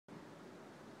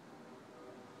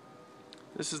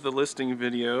This is the listing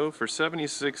video for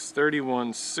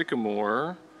 7631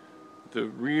 Sycamore, the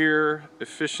rear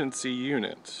efficiency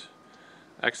unit.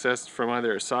 Accessed from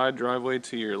either a side driveway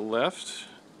to your left,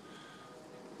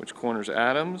 which corners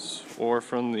Adams, or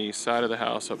from the side of the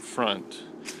house up front.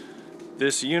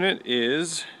 This unit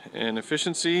is an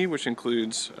efficiency which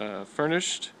includes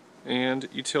furnished and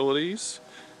utilities.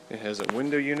 It has a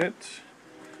window unit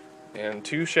and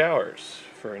 2 showers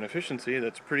for an efficiency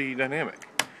that's pretty dynamic.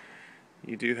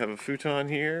 You do have a futon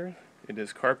here. It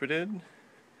is carpeted. You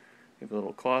have a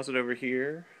little closet over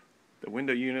here. The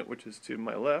window unit, which is to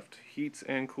my left, heats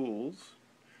and cools.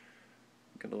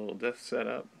 Got a little desk set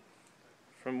up.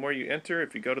 From where you enter,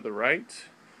 if you go to the right,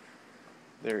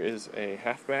 there is a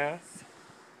half bath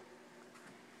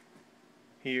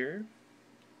here.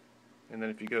 And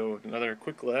then if you go another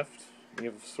quick left, you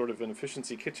have sort of an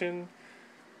efficiency kitchen,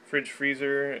 fridge,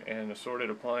 freezer, and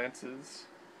assorted appliances.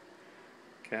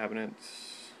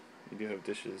 Cabinets, you do have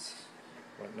dishes,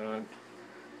 whatnot,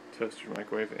 toaster,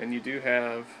 microwave, and you do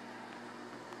have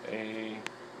a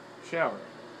shower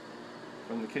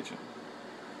from the kitchen.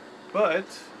 But,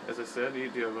 as I said, you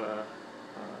do have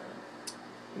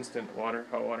instant water,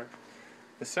 hot water.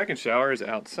 The second shower is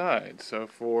outside, so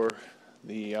for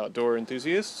the outdoor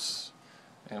enthusiasts,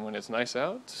 and when it's nice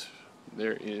out,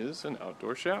 there is an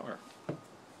outdoor shower.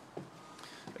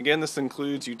 Again, this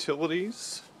includes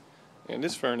utilities, and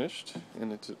is furnished,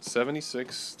 and it's at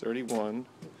 7631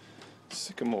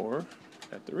 Sycamore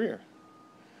at the rear.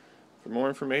 For more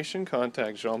information,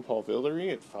 contact Jean-Paul Villere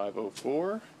at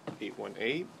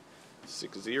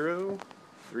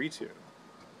 504-818-6032.